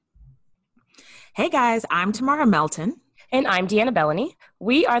Hey guys, I'm Tamara Melton. And I'm Deanna Bellany.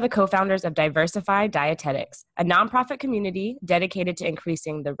 We are the co-founders of Diversified Dietetics, a nonprofit community dedicated to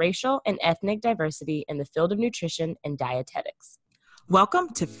increasing the racial and ethnic diversity in the field of nutrition and dietetics.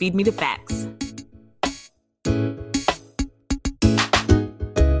 Welcome to Feed Me the Facts.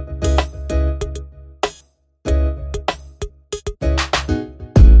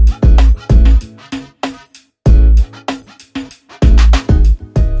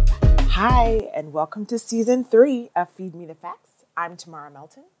 Hi, and welcome to Season 3 of Feed Me the Facts. I'm Tamara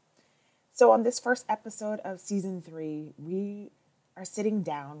Melton. So on this first episode of Season 3, we are sitting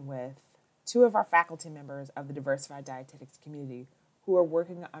down with two of our faculty members of the Diversified Dietetics community who are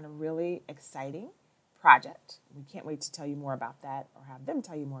working on a really exciting project. We can't wait to tell you more about that or have them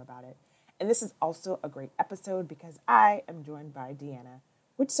tell you more about it. And this is also a great episode because I am joined by Deanna,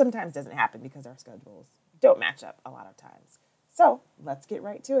 which sometimes doesn't happen because our schedules don't match up a lot of times. So let's get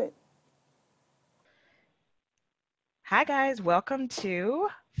right to it. Hi guys, welcome to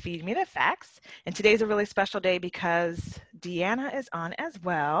Feed Me the Facts. And today's a really special day because Deanna is on as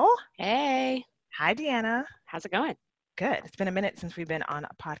well. Hey. Hi Deanna. How's it going? Good. It's been a minute since we've been on a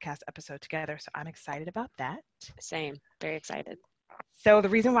podcast episode together, so I'm excited about that. Same. Very excited. So the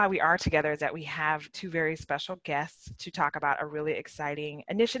reason why we are together is that we have two very special guests to talk about a really exciting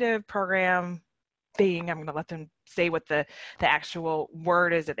initiative, program, thing. I'm going to let them say what the actual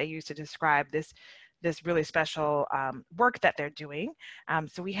word is that they use to describe this really special work that they're doing.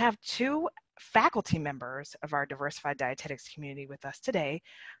 So we have two faculty members of our Diversified Dietetics community with us today,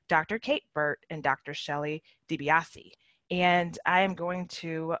 Dr. Kate Burt and Dr. Shelley DiBiase. And I am going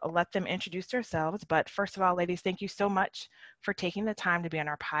to let them introduce themselves. But first of all, ladies, thank you so much for taking the time to be on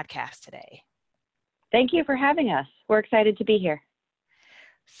our podcast today. Thank you for having us. We're excited to be here.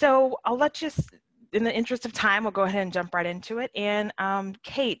 So I'll let you, in the interest of time, we'll go ahead and jump right into it. And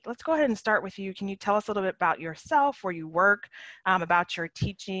Kate, let's go ahead and start with you. Can you tell us a little bit about yourself, where you work, about your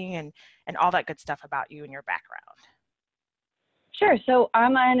teaching and all that good stuff about you and your background? Sure. So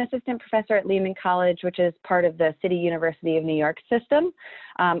I'm an assistant professor at Lehman College, which is part of the City University of New York system.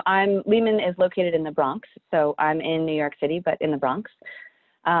 Lehman is located in the Bronx, so I'm in New York City, but in the Bronx.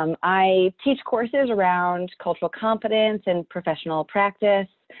 I teach courses around cultural competence and professional practice.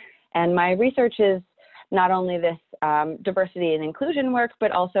 And my research is not only this diversity and inclusion work,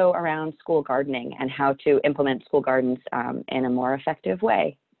 but also around school gardening and how to implement school gardens in a more effective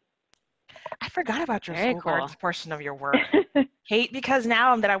way. I forgot about your Very school cool. gardens portion of your work, Kate, because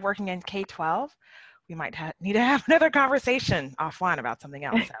now that I'm working in K-12, we might need to have another conversation offline about something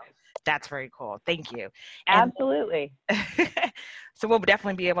else. So that's very cool. Thank you. Absolutely. So we'll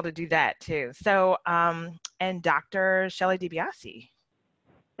definitely be able to do that too. So, and Dr. Shelley DiBiase.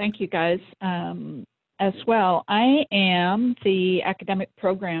 Thank you, guys. As well, I am the academic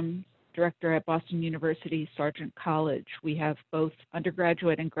program director at Boston University Sargent College. We have both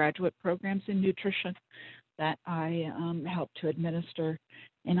undergraduate and graduate programs in nutrition that I help to administer.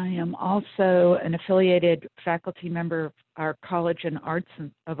 And I am also an affiliated faculty member of our College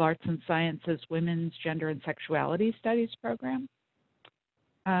of Arts and Sciences Women's Gender and Sexuality Studies program.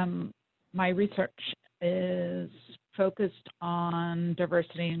 My research is focused on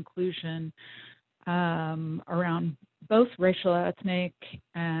diversity and inclusion around both racial, ethnic,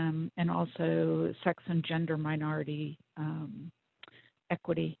 and also sex and gender minority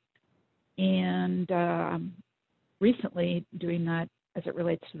equity. And recently doing that as it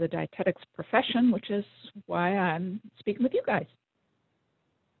relates to the dietetics profession, which is why I'm speaking with you guys.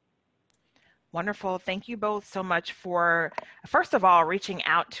 Wonderful. Thank you both so much for, first of all, reaching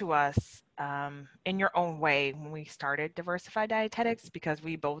out to us in your own way when we started Diversified Dietetics, because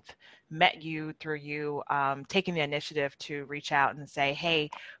we both met you through you taking the initiative to reach out and say, hey,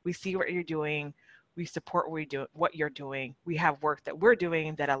 we see what you're doing. We support what you're doing. We have work that we're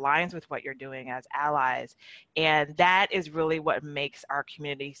doing that aligns with what you're doing as allies. And that is really what makes our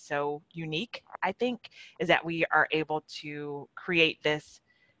community so unique, I think, is that we are able to create these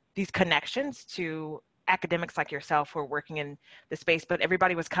connections to academics like yourself who are working in the space, but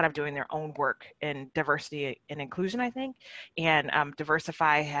everybody was kind of doing their own work in diversity and inclusion, I think. And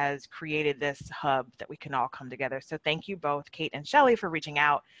Diversify has created this hub that we can all come together. So thank you both, Kate and Shelley, for reaching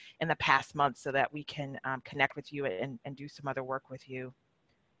out in the past month so that we can connect with you and do some other work with you.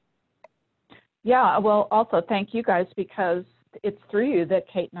 Yeah, well, also thank you guys, because it's through you that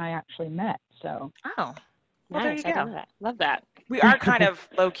Kate and I actually met. So. Oh, well, Nice. there you I go. love that. We are kind of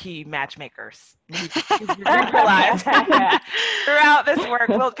low-key matchmakers. We realized throughout this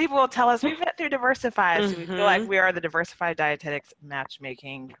work, people will tell us we've met through Diversify, so we feel like we are the Diversified Dietetics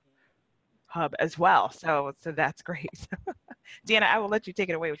matchmaking hub as well. So that's great. Deanna, I will let you take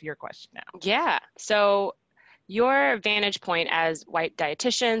it away with your question now. Yeah. So your vantage point as white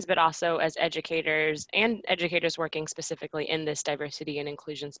dietitians, but also as educators and educators working specifically in this diversity and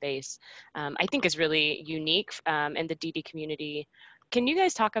inclusion space, I think is really unique in the DD community. Can you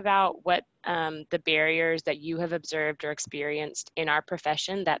guys talk about what the barriers that you have observed or experienced in our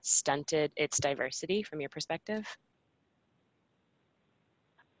profession that stunted its diversity from your perspective?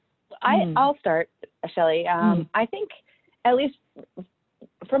 I'll start, Shelley. I think, at least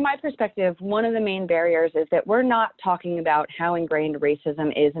from my perspective, one of the main barriers is that we're not talking about how ingrained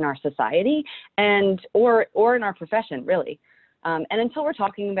racism is in our society or in our profession, really. And until we're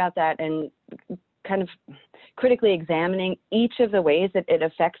talking about that and kind of critically examining each of the ways that it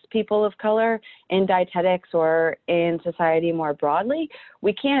affects people of color in dietetics or in society more broadly,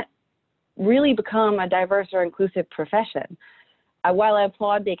 we can't really become a diverse or inclusive profession. While I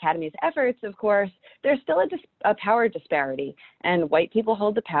applaud the Academy's efforts, of course, there's still a power disparity, and white people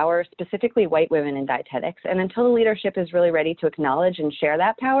hold the power, specifically white women in dietetics. And until the leadership is really ready to acknowledge and share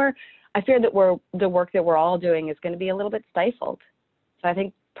that power, I fear that the work that we're all doing is going to be a little bit stifled. So I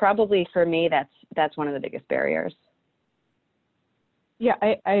think probably for me, that's one of the biggest barriers. Yeah,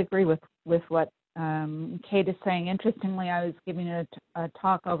 I agree with what Kate is saying. Interestingly, I was giving a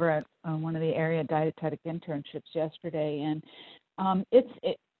talk over at one of the area dietetic internships yesterday, and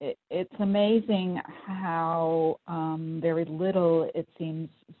it's amazing how very little, it seems,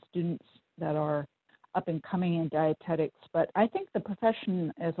 students that are up and coming in dietetics, but I think the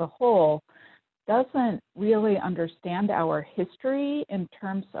profession as a whole doesn't really understand our history in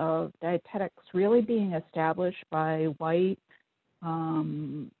terms of dietetics really being established by white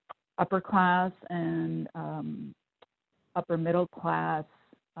upper class and upper middle class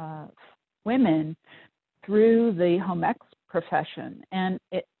women through the home ec profession. And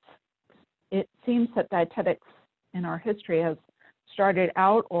it seems that dietetics in our history has started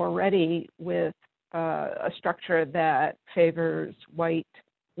out already with a structure that favors white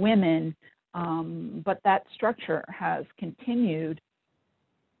women, but that structure has continued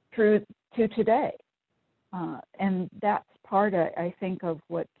through to today. And that's part, I think, of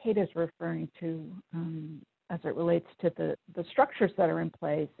what Kate is referring to as it relates to the structures that are in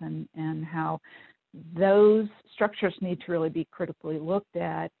place and how those structures need to really be critically looked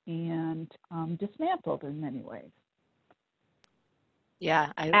at and dismantled in many ways.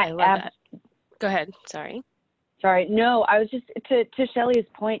 Yeah, I love that. Go ahead. Sorry. No, I was just, to Shelley's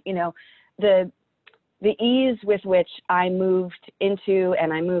point, the ease with which I moved into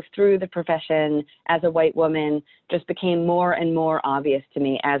and I moved through the profession as a white woman just became more and more obvious to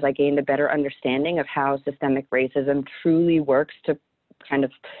me as I gained a better understanding of how systemic racism truly works to kind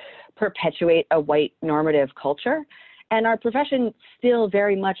of perpetuate a white normative culture. And our profession still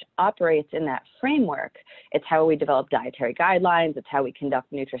very much operates in that framework. It's how we develop dietary guidelines. It's how we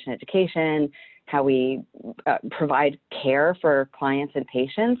conduct nutrition education, how we provide care for clients and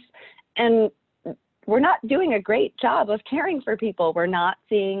patients. And we're not doing a great job of caring for people. We're not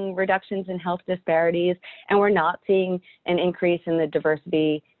seeing reductions in health disparities, and we're not seeing an increase in the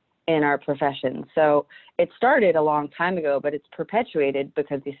diversity in our profession. So it started a long time ago, but it's perpetuated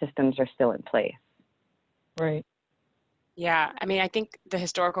because these systems are still in place. Right. Yeah, I mean, I think the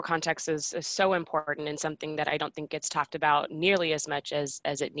historical context is so important and something that I don't think gets talked about nearly as much as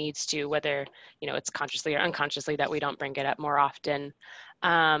it needs to, whether, it's consciously or unconsciously that we don't bring it up more often.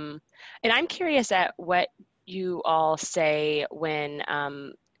 And I'm curious at what you all say when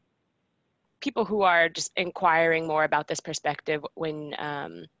people who are just inquiring more about this perspective,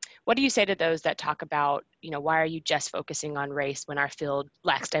 what do you say to those that talk about, why are you just focusing on race when our field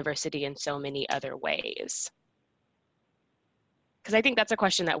lacks diversity in so many other ways? Because I think that's a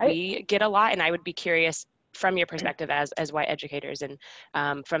question that we get a lot, and I would be curious from your perspective as white educators and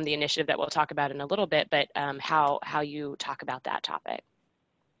from the initiative that we'll talk about in a little bit, but how you talk about that topic.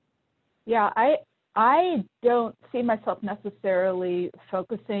 Yeah, I don't see myself necessarily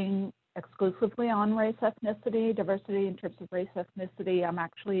focusing exclusively on race, ethnicity, diversity in terms of race, ethnicity. I'm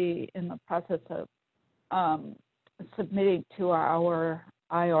actually in the process of submitting to our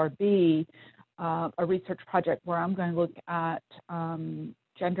IRB a research project where I'm going to look at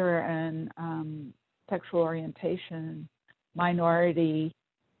gender and sexual orientation, minority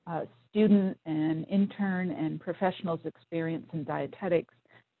student and intern and professionals' experience in dietetics,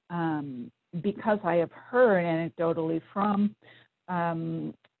 because I have heard anecdotally from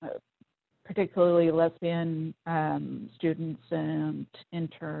particularly lesbian students and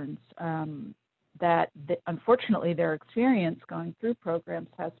interns that unfortunately their experience going through programs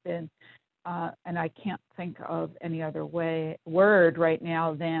has been and I can't think of any other word right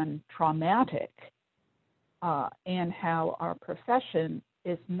now than traumatic, and how our profession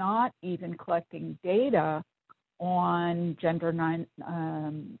is not even collecting data on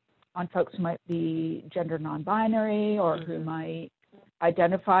on folks who might be gender non-binary or who might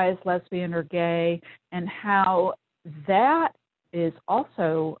identify as lesbian or gay, and how that is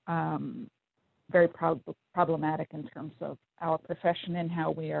also very problematic in terms of our profession and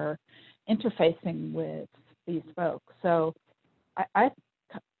how we are interfacing with these folks. So I'm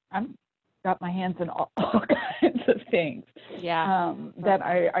got my hands in all kinds of things. Yeah. That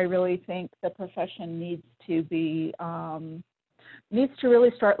I really think the profession needs to be needs to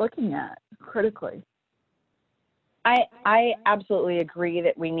really start looking at critically. I absolutely agree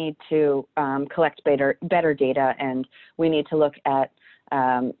that we need to collect better data, and we need to look at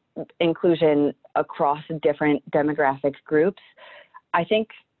inclusion across different demographic groups. I think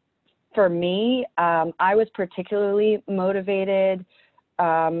for me, I was particularly motivated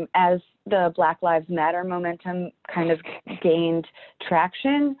as the Black Lives Matter momentum kind of gained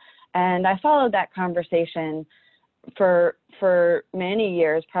traction, and I followed that conversation for many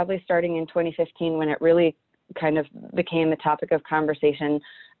years, probably starting in 2015 when it really kind of became a topic of conversation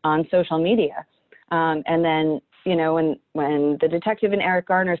on social media. And then, you know, when the detective in Eric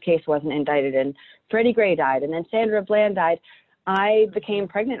Garner's case wasn't indicted and Freddie Gray died and then Sandra Bland died, I became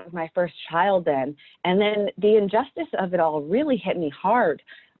pregnant with my first child then. And then the injustice of it all really hit me hard.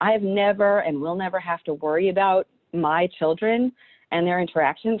 I have never and will never have to worry about my children and their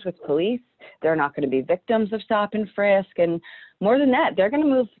interactions with police. They're not going to be victims of stop and frisk. And more than that, they're going to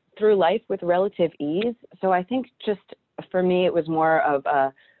move through life with relative ease. So I think just for me, it was more of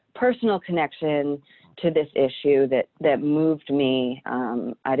a personal connection to this issue that moved me.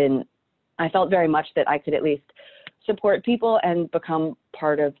 I felt very much that I could at least support people and become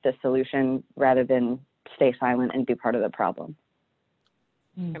part of the solution rather than stay silent and be part of the problem.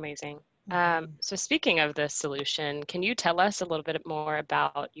 Amazing. So speaking of the solution, can you tell us a little bit more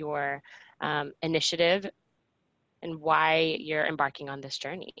about your initiative and why you're embarking on this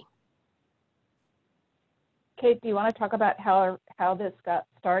journey? Kate, do you want to talk about how this got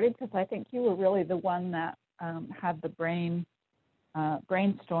started? Because I think you were really the one that had the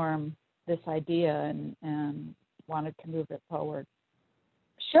brainstorm this idea and wanted to move it forward.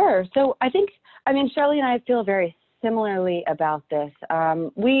 Sure. So Shirley and I feel very similarly about this.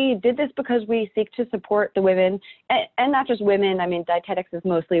 We did this because we seek to support the women, and not just women. I mean, dietetics is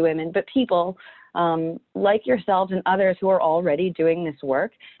mostly women, but people like yourselves and others who are already doing this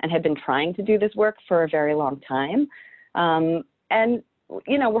work and have been trying to do this work for a very long time. And,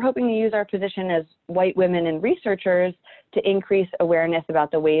 you know, we're hoping to use our position as white women and researchers to increase awareness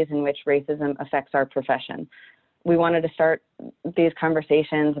about the ways in which racism affects our profession. We wanted to start these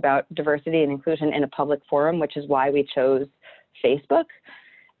conversations about diversity and inclusion in a public forum, which is why we chose Facebook.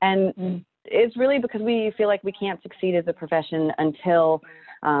 And it's really because we feel like we can't succeed as a profession until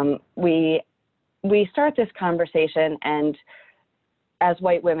we start this conversation. And as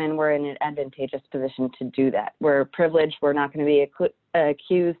white women, we're in an advantageous position to do that. We're privileged. We're not going to be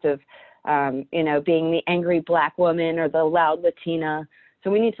accused of, you know, being the angry Black woman or the loud Latina. So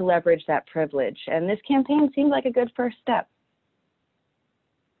we need to leverage that privilege. And this campaign seemed like a good first step.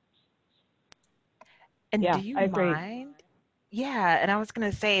 And Yeah, do you I agree. mind? Yeah, and I was going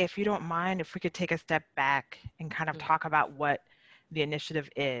to say, if you don't mind, if we could take a step back and kind of talk about what the initiative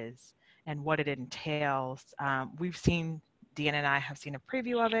is and what it entails. We've seen, Deanna and I have seen a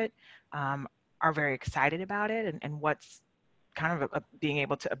preview of it, are very excited about it and what's kind of being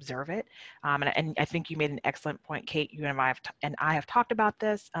able to observe it. And I think you made an excellent point, Kate. You and I have talked about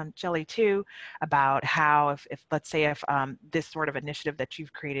this, Shelley too, about how if let's say if this sort of initiative that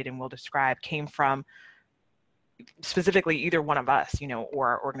you've created and will describe came from specifically either one of us, you know, or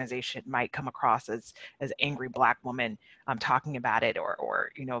our organization might come across as angry Black woman talking about it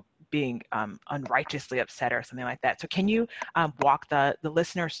or you know, being unrighteously upset or something like that. So can you walk the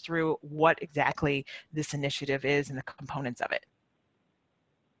listeners through what exactly this initiative is and the components of it?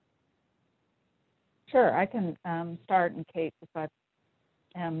 Sure, I can start, and Kate, if I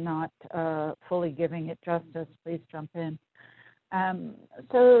am not fully giving it justice, please jump in.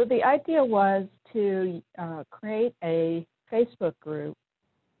 So the idea was to create a Facebook group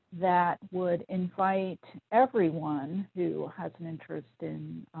that would invite everyone who has an interest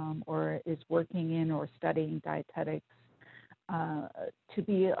in or is working in or studying dietetics to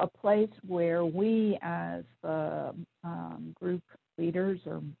be a place where we as the group leaders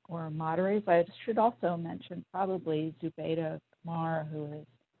or moderators, I should also mention probably Zubeida Kamar, who is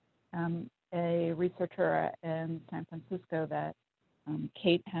a researcher in San Francisco that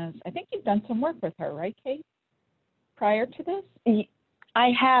Kate has, I think you've done some work with her, right, Kate, prior to this?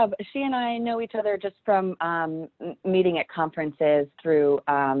 I have. She and I know each other just from meeting at conferences through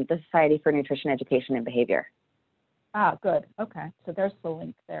the Society for Nutrition Education and Behavior. Ah, good. Okay, so there's the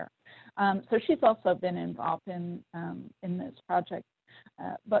link there. So she's also been involved in this project.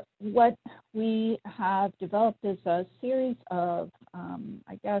 But what we have developed is a series of,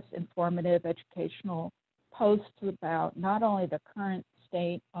 I guess, informative educational posts about not only the current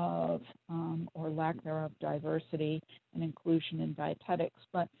state of or lack thereof diversity and inclusion in dietetics,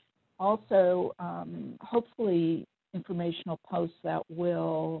 but also hopefully informational posts that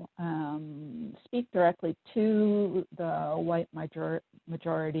will speak directly to the white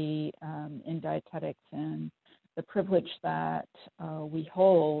majority in dietetics and the privilege that we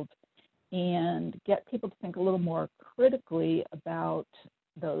hold, and get people to think a little more critically about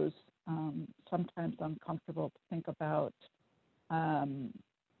those sometimes uncomfortable to think about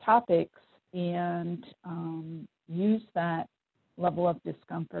topics, and use that level of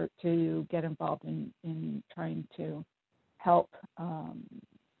discomfort to get involved in trying to help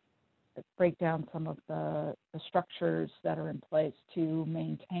break down some of the structures that are in place to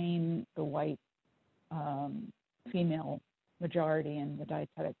maintain the white female majority in the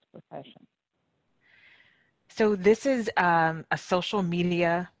dietetics profession. So this is a social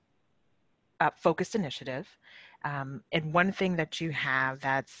media focused initiative. And one thing that you have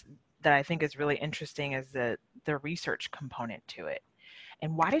that I think is really interesting is the research component to it.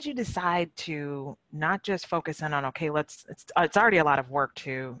 And why did you decide to not just focus in on, okay, it's already a lot of work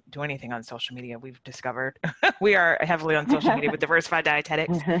to do anything on social media, we've discovered. We are heavily on social media with Diversified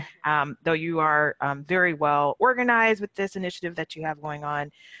Dietetics, though you are very well organized with this initiative that you have going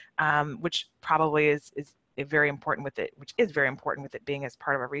on, which probably is very important with it, being as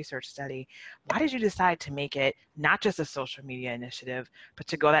part of a research study. Why did you decide to make it not just a social media initiative, but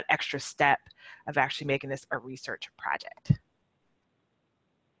to go that extra step of actually making this a research project?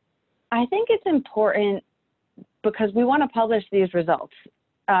 I think it's important because we want to publish these results,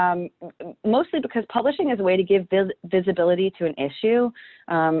 mostly because publishing is a way to give visibility to an issue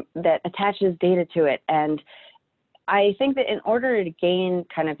that attaches data to it. And I think that in order to gain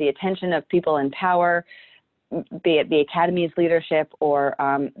kind of the attention of people in power, be it the Academy's leadership or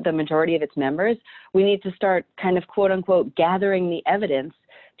the majority of its members, we need to start kind of quote unquote gathering the evidence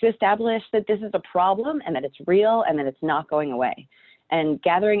to establish that this is a problem and that it's real and that it's not going away. And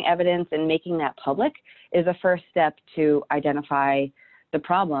gathering evidence and making that public is a first step to identify the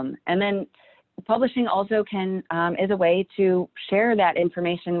problem. And then publishing also is a way to share that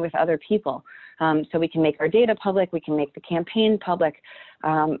information with other people. So we can make our data public, we can make the campaign public,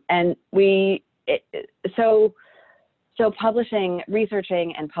 So publishing,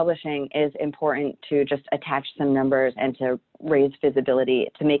 researching and publishing is important to just attach some numbers and to raise visibility,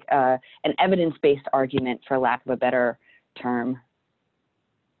 to make an evidence-based argument, for lack of a better term.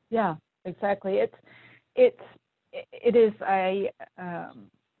 Yeah, exactly. It is, I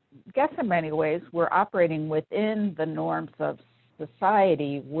guess in many ways, we're operating within the norms of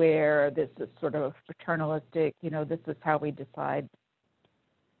society where this is sort of paternalistic, this is how we decide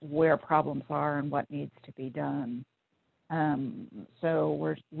where problems are and what needs to be done.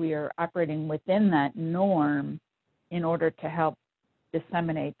 So we are operating within that norm in order to help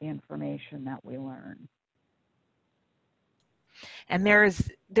disseminate the information that we learn. And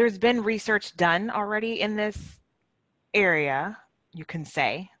there's been research done already in this area, you can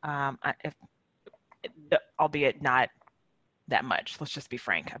say, albeit not that much. Let's just be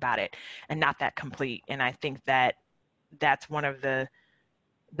frank about it, and not that complete. And I think that that's one of the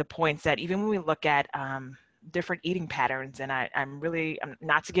points that even when we look at different eating patterns, and I'm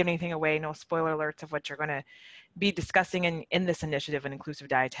not to give anything away, no spoiler alerts of what you're going to be discussing in this initiative in inclusive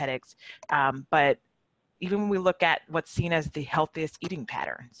dietetics, but even when we look at what's seen as the healthiest eating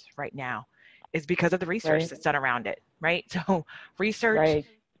patterns right now is because of the research that's done around it, right? So research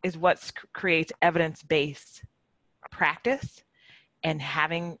is what creates evidence-based practice, and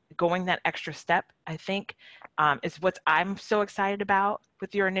going that extra step, I think, is what I'm so excited about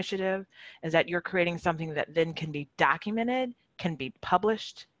with your initiative, is that you're creating something that then can be documented, can be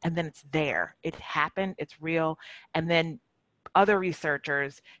published, and then it's there. It happened, it's real, and then other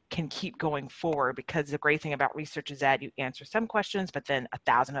researchers can keep going forward, because the great thing about research is that you answer some questions, but then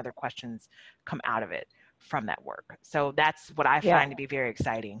 1,000 other questions come out of it from that work. So that's what I find to be very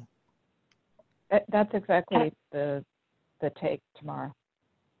exciting. That's exactly the take, Tamara.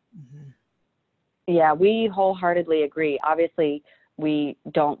 Mm-hmm. Yeah, we wholeheartedly agree. Obviously, we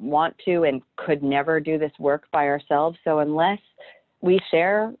don't want to and could never do this work by ourselves. So unless we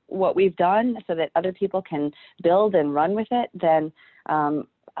share what we've done so that other people can build and run with it, then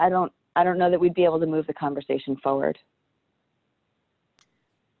I don't know that we'd be able to move the conversation forward.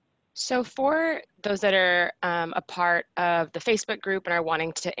 So for those that are a part of the Facebook group and are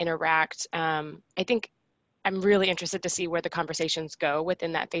wanting to interact, I think I'm really interested to see where the conversations go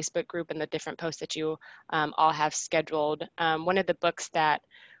within that Facebook group and the different posts that you all have scheduled. One of the books that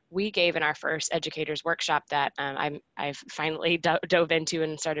we gave in our first educators workshop that I've finally dove into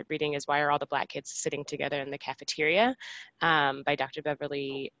and started reading is Why Are All the Black Kids Sitting Together in the Cafeteria by Dr.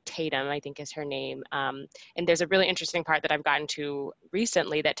 Beverly Tatum, I think is her name. And there's a really interesting part that I've gotten to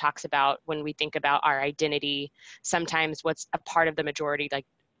recently that talks about when we think about our identity, sometimes what's a part of the majority, like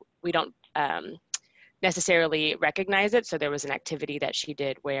we don't necessarily recognize it. So there was an activity that she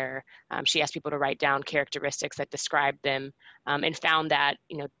did where she asked people to write down characteristics that described them and found that,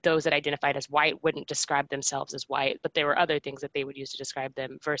 you know, those that identified as white wouldn't describe themselves as white, but there were other things that they would use to describe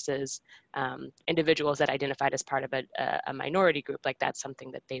them versus individuals that identified as part of a minority group. Like that's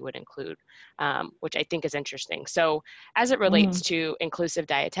something that they would include, which I think is interesting. So as it relates to inclusive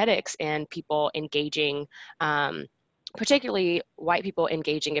dietetics and people engaging, particularly white people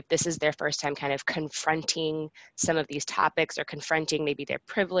engaging, if this is their first time kind of confronting some of these topics or confronting maybe their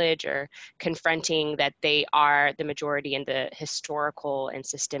privilege or confronting that they are the majority in the historical and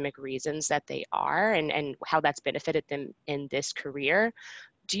systemic reasons that they are and how that's benefited them in this career.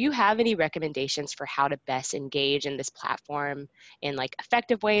 Do you have any recommendations for how to best engage in this platform in like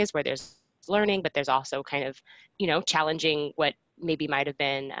effective ways where there's learning, but there's also kind of, you know, challenging what maybe might have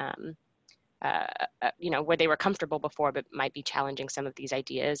been you know, where they were comfortable before, but might be challenging some of these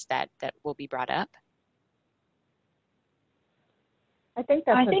ideas that will be brought up? I think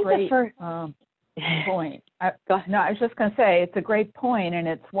that's a great point. I was just going to say it's a great point, and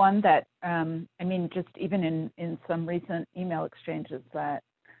it's one that I mean, just even in some recent email exchanges that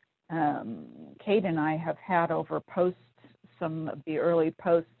Kate and I have had over posts, some of the early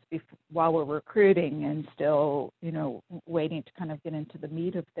posts while we're recruiting and still, you know, waiting to kind of get into the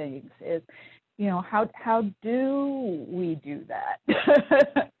meat of things is, you know, how do we do that?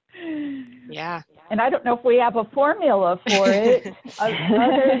 Yeah. And I don't know if we have a formula for it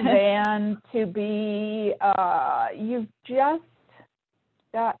other than to be, you've just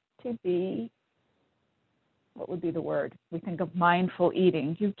got to be, what would be the word? We think of mindful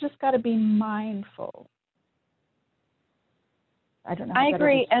eating. You've just got to be mindful. I don't know how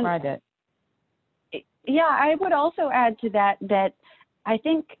to describe it. Yeah, I would also add to that I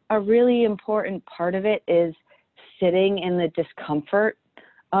think a really important part of it is sitting in the discomfort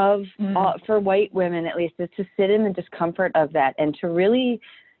of, for white women at least, is to sit in the discomfort of that and to really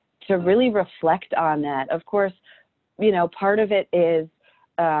reflect on that. Of course, you know, part of it is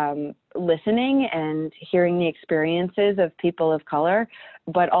listening and hearing the experiences of people of color,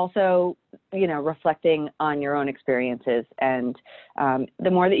 but also, you know, reflecting on your own experiences. And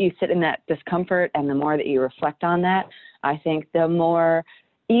the more that you sit in that discomfort and the more that you reflect on that, I think the more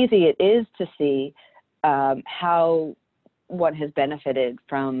easy it is to see how one has benefited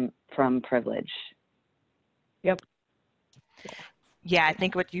from privilege. Yep. Yeah, I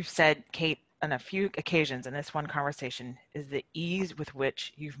think what you've said, Kate, on a few occasions in this one conversation is the ease with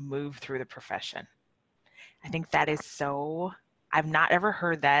which you've moved through the profession. I think that is so, I've not ever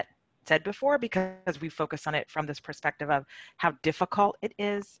heard that said before because we focus on it from this perspective of how difficult it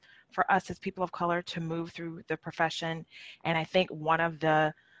is for us as people of color to move through the profession. And I think one of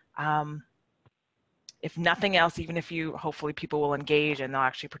the, if nothing else, even if you, hopefully people will engage and they'll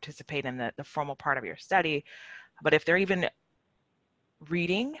actually participate in the formal part of your study, but if they're even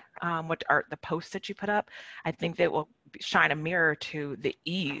reading what are the posts that you put up, I think they will shine a mirror to the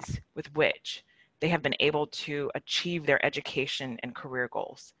ease with which they have been able to achieve their education and career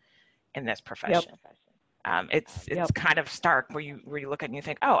goals in this profession. Yep. It's kind of stark where you look at it and you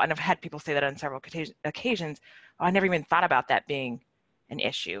think, oh, and I've had people say that on several occasions. Oh, I never even thought about that being an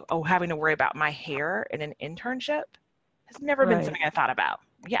issue. Oh, having to worry about my hair in an internship has never been something I thought about.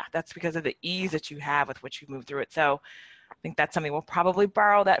 Yeah, that's because of the ease that you have with which you move through it. So I think that's something we'll probably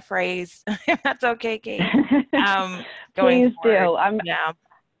borrow that phrase. If that's okay, Kate. Please do.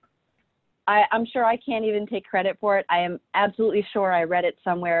 I'm sure I can't even take credit for it. I am absolutely sure I read it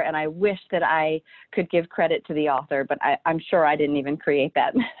somewhere, and I wish that I could give credit to the author, but I'm sure I didn't even create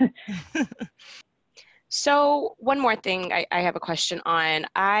that. So one more thing I have a question on.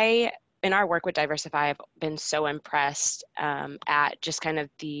 In our work with Diversify, I've been so impressed at just kind of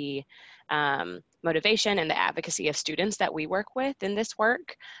the motivation and the advocacy of students that we work with in this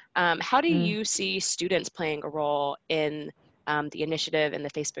work. How do you see students playing a role in the initiative and the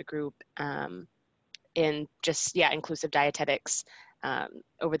Facebook group in just, inclusive dietetics?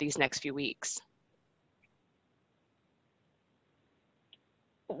 over these next few weeks?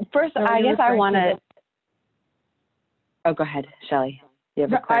 First, So I guess I want to. to. Oh, go ahead, Shelley. You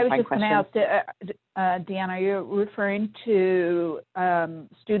have a No, I was clarifying just going question? to ask, Deanna, are you referring to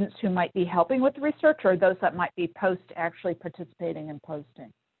students who might be helping with the research, or those that might be actually participating and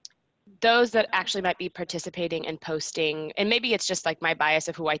posting? Those that actually might be participating and posting, and maybe it's just like my bias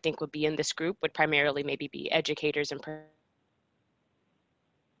of who I think would be in this group would primarily maybe be educators and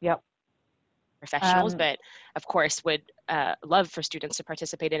Yep. professionals, but of course would love for students to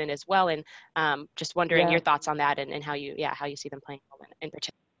participate in it as well. And just wondering your thoughts on that and how you see them playing in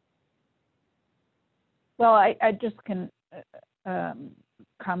particular. Well, I just can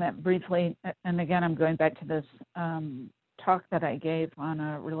comment briefly, and again, I'm going back to this talk that I gave on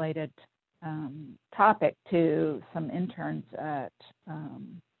a related topic to some interns at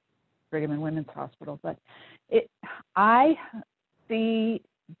Brigham and Women's Hospital. But I see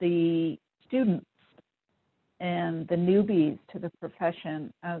the students and the newbies to the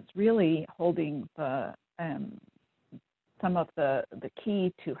profession as really holding the some of the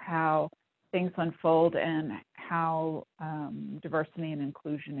key to how things unfold and how diversity and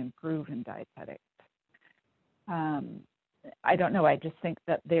inclusion improve in dietetics. I don't know. I just think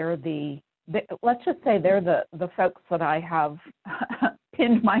that they're let's just say they're the folks that I have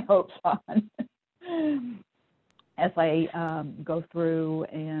pinned my hopes on as I go through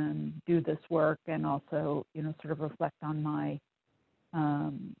and do this work, and also, sort of reflect on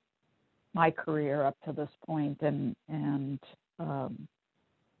my career up to this point, and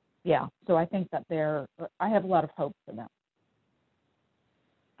yeah. So I think that I have a lot of hope for them.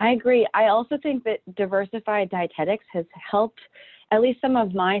 I agree. I also think that diversified dietetics has helped at least some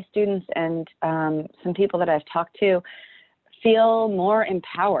of my students and some people that I've talked to feel more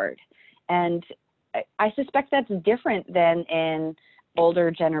empowered. And I suspect that's different than in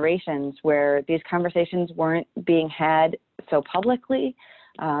older generations where these conversations weren't being had so publicly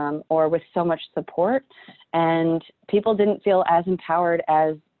or with so much support, and people didn't feel as empowered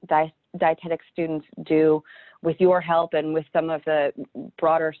as dietetic students do with your help and with some of the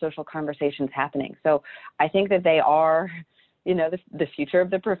broader social conversations happening. So I think that they are, the future of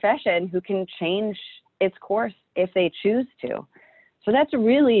the profession who can change its course if they choose to. So that's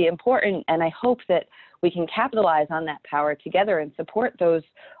really important, and I hope that we can capitalize on that power together and support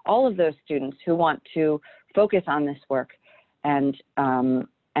all of those students who want to focus on this work and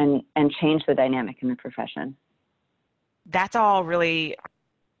change the dynamic in the profession. That's all really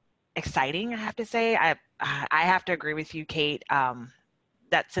exciting, I have to say. I have to agree with you, Kate,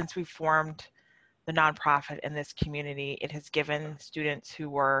 that since we formed the nonprofit in this community, it has given students who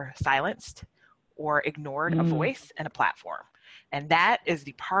were silenced or ignored a voice and a platform. And that is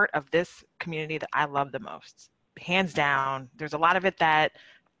the part of this community that I love the most. Hands down, there's a lot of it that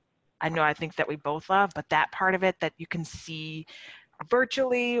I think that we both love, but that part of it that you can see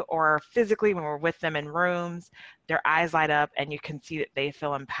virtually or physically when we're with them in rooms, their eyes light up and you can see that they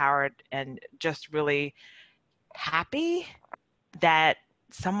feel empowered and just really happy that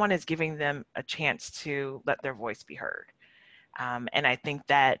someone is giving them a chance to let their voice be heard. And I think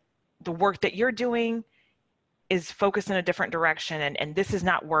that the work that you're doing is focused in a different direction. And this is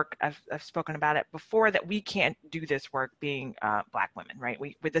not work, I've spoken about it before, that we can't do this work being Black women, right?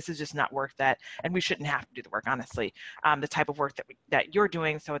 This is just not work that, and we shouldn't have to do the work, honestly, the type of work that you're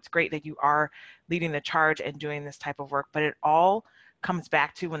doing. So it's great that you are leading the charge and doing this type of work, but it all comes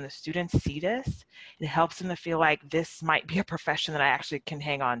back to when the students see this, it helps them to feel like this might be a profession that I actually can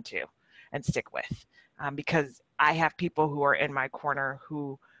hang on to and stick with. Because I have people who are in my corner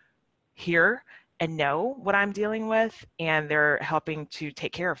who hear and know what I'm dealing with, and they're helping to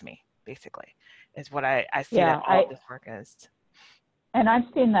take care of me, basically, is what I see that all of this work is. And I've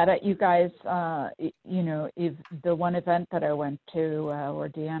seen that at you guys, if the one event that I went to where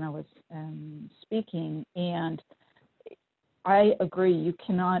Deanna was speaking, and I agree, you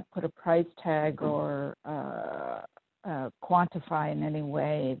cannot put a price tag or quantify in any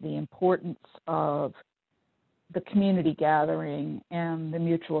way the importance of the community gathering and the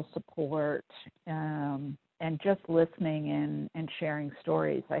mutual support and just listening and sharing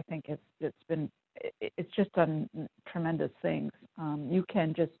stories. I think it's just done tremendous things. You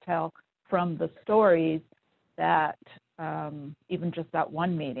can just tell from the stories that even just that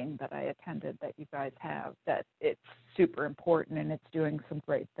one meeting that I attended that you guys have, that it's super important and it's doing some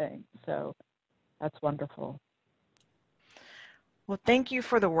great things. So that's wonderful. Well, thank you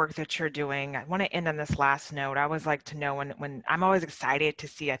for the work that you're doing. I want to end on this last note. I always like to know when I'm always excited to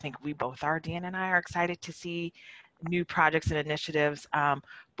see, I think we both are, Deanna and I are excited to see new projects and initiatives.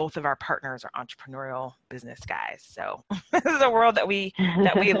 Both of our partners are entrepreneurial business guys. So this is a world that we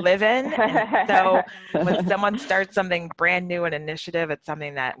live in. And so when someone starts something brand new, an initiative, it's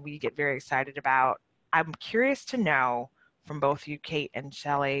something that we get very excited about. I'm curious to know from both you, Kate and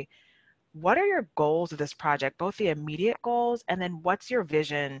Shelley, what are your goals of this project, both the immediate goals, and then what's your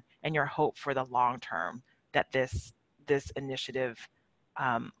vision and your hope for the long term that this initiative,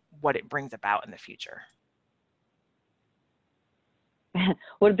 what it brings about in the future?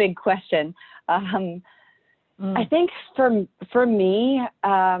 What a big question. I think for me,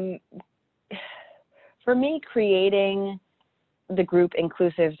 creating the group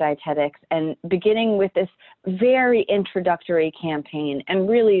Inclusive Dietetics and beginning with this very introductory campaign, and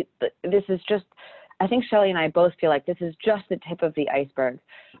really this is just, I think Shelley and I both feel like this is just the tip of the iceberg.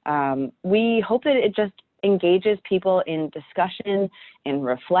 We hope that it just engages people in discussion, in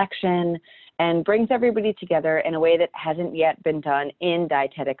reflection, and brings everybody together in a way that hasn't yet been done in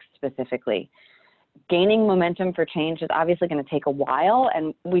dietetics specifically. Gaining momentum for change is obviously going to take a while,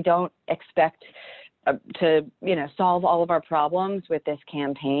 and we don't expect to solve all of our problems with this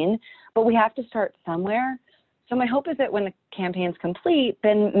campaign, but we have to start somewhere. So my hope is that when the campaign's complete,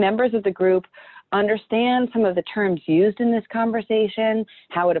 then members of the group understand some of the terms used in this conversation,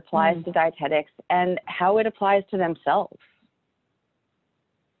 how it applies to dietetics, and how it applies to themselves.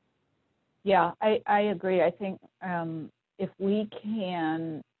 Yeah, I agree. I think if we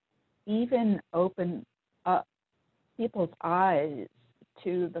can even open up people's eyes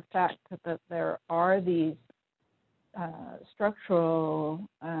to the fact that there are these structural,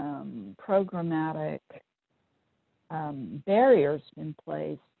 programmatic barriers in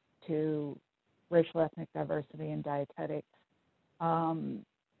place to racial ethnic diversity in dietetics, and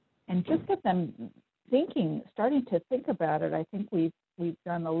just get them starting to think about it. I think we've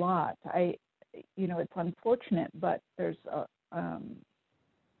done a lot. It's unfortunate, but there's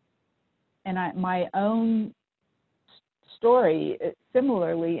my own story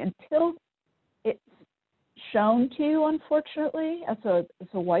similarly, until it's shown to you, unfortunately, as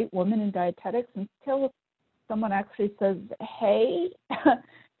a white woman in dietetics, until someone actually says, hey,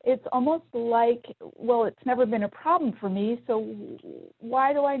 it's almost like, well, it's never been a problem for me, so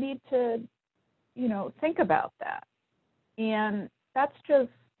why do I need to, think about that? And that's just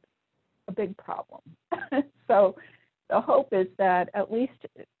a big problem. So the hope is that at least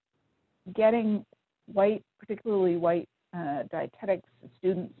getting particularly white dietetics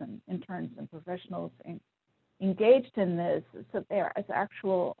students and interns and professionals engaged in this, so there is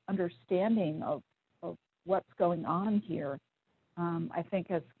actual understanding of what's going on here. I think,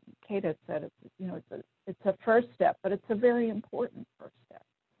 as Kate has said, it's a first step, but it's a very important first step.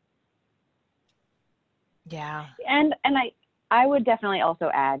 Yeah. And I would definitely also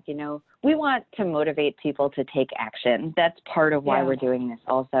add, we want to motivate people to take action. That's part of why we're doing this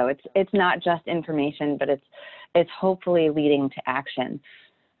also. It's not just information, but it's hopefully leading to action.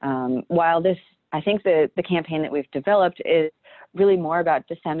 While I think the campaign that we've developed is really more about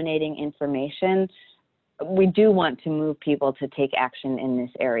disseminating information, we do want to move people to take action in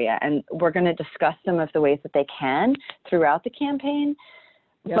this area. And we're going to discuss some of the ways that they can throughout the campaign.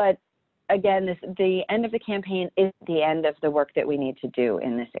 Yep. But again, the end of the campaign is the end of the work that we need to do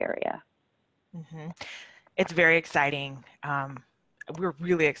in this area. Mm-hmm. It's very exciting. We're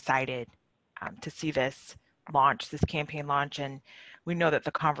really excited to see this campaign launch, and we know that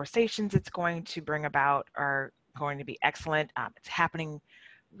the conversations it's going to bring about are going to be excellent. It's happening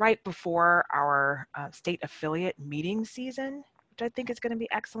right before our state affiliate meeting season, which I think is going to be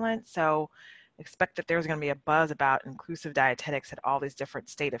excellent. So expect that there's going to be a buzz about inclusive dietetics at all these different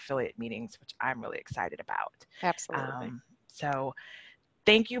state affiliate meetings, which I'm really excited about. Absolutely. So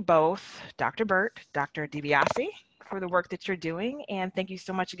thank you both, Dr. Burt, Dr. DiBiase, for the work that you're doing. And thank you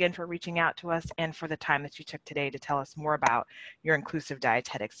so much again for reaching out to us and for the time that you took today to tell us more about your Inclusive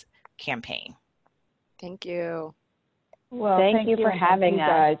Dietetics campaign. Thank you. Well, thank you for having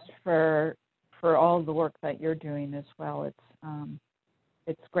us, guys, for all the work that you're doing as well.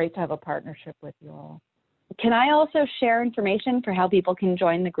 It's great to have a partnership with you all. Can I also share information for how people can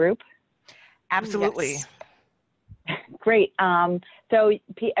join the group? Absolutely. Yes. Great. So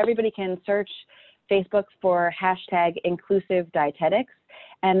everybody can search Facebook for hashtag Inclusive Dietetics.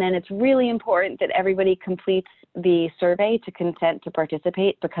 And then it's really important that everybody completes the survey to consent to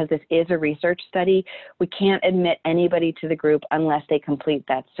participate, because this is a research study. We can't admit anybody to the group unless they complete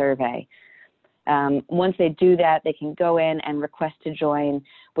that survey. Once they do that, they can go in and request to join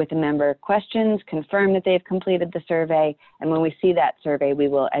with the member questions, confirm that they've completed the survey, and when we see that survey, we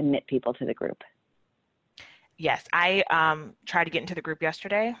will admit people to the group. Yes, I tried to get into the group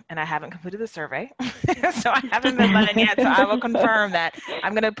yesterday and I haven't completed the survey. So I haven't been let in yet. So I will confirm that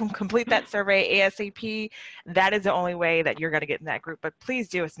I'm going to complete that survey ASAP. That is the only way that you're going to get in that group. But please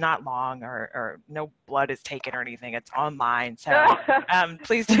do. It's not long or no blood is taken or anything. It's online. So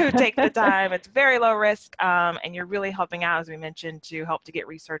please do take the time. It's very low risk. And you're really helping out, as we mentioned, to help to get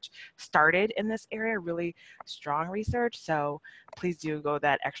research started in this area, really strong research. So please do go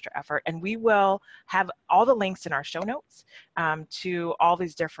that extra effort. And we will have all the links in our show notes to all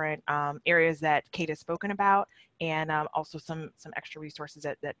these different areas that Kate has spoken about, and also some extra resources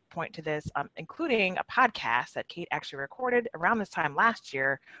that point to this, including a podcast that Kate actually recorded around this time last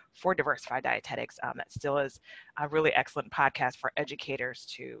year for Diversified Dietetics. That still is a really excellent podcast for educators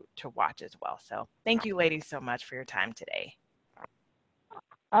to watch as well. So thank you, ladies, so much for your time today.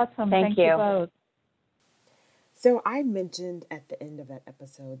 Awesome. Thank you both. So I mentioned at the end of that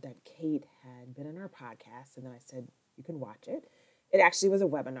episode that Kate had been on our podcast, and then I said, you can watch it. It actually was a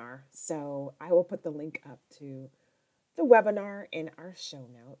webinar. So I will put the link up to the webinar in our show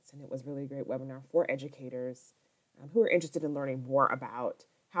notes. And it was really a great webinar for educators who are interested in learning more about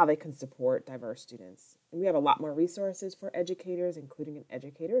how they can support diverse students. And we have a lot more resources for educators, including an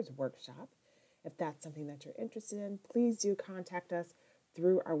educator's workshop. If that's something that you're interested in, please do contact us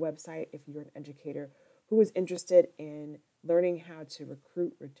through our website if you're an educator who is interested in learning how to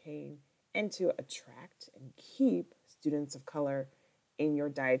recruit, retain, and to attract and keep students of color in your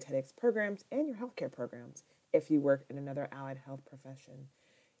dietetics programs and your healthcare programs if you work in another allied health profession.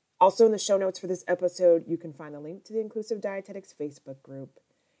 Also in the show notes for this episode, you can find a link to the Inclusive Dietetics Facebook group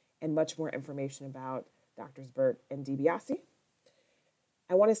and much more information about Drs. Burt and DiBiase.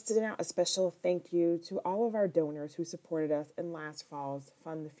 I want to send out a special thank you to all of our donors who supported us in last fall's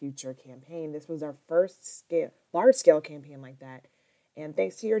Fund the Future campaign. This was our first large-scale campaign like that. And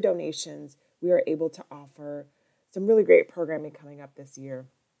thanks to your donations, we are able to offer some really great programming coming up this year.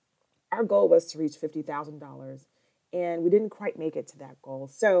 Our goal was to reach $50,000, and we didn't quite make it to that goal.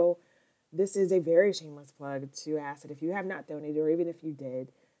 So this is a very shameless plug to ask that if you have not donated, or even if you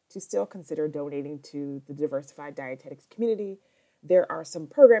did, to still consider donating to the Diversified Dietetics community. There are some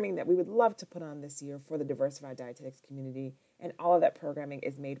programming that we would love to put on this year for the Diversified Dietetics community, and all of that programming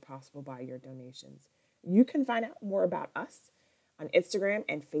is made possible by your donations. You can find out more about us on Instagram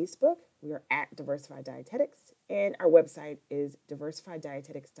and Facebook. We are at Diversified Dietetics, and our website is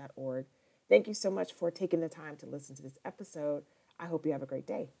diversifieddietetics.org. Thank you so much for taking the time to listen to this episode. I hope you have a great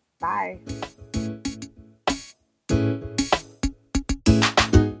day. Bye.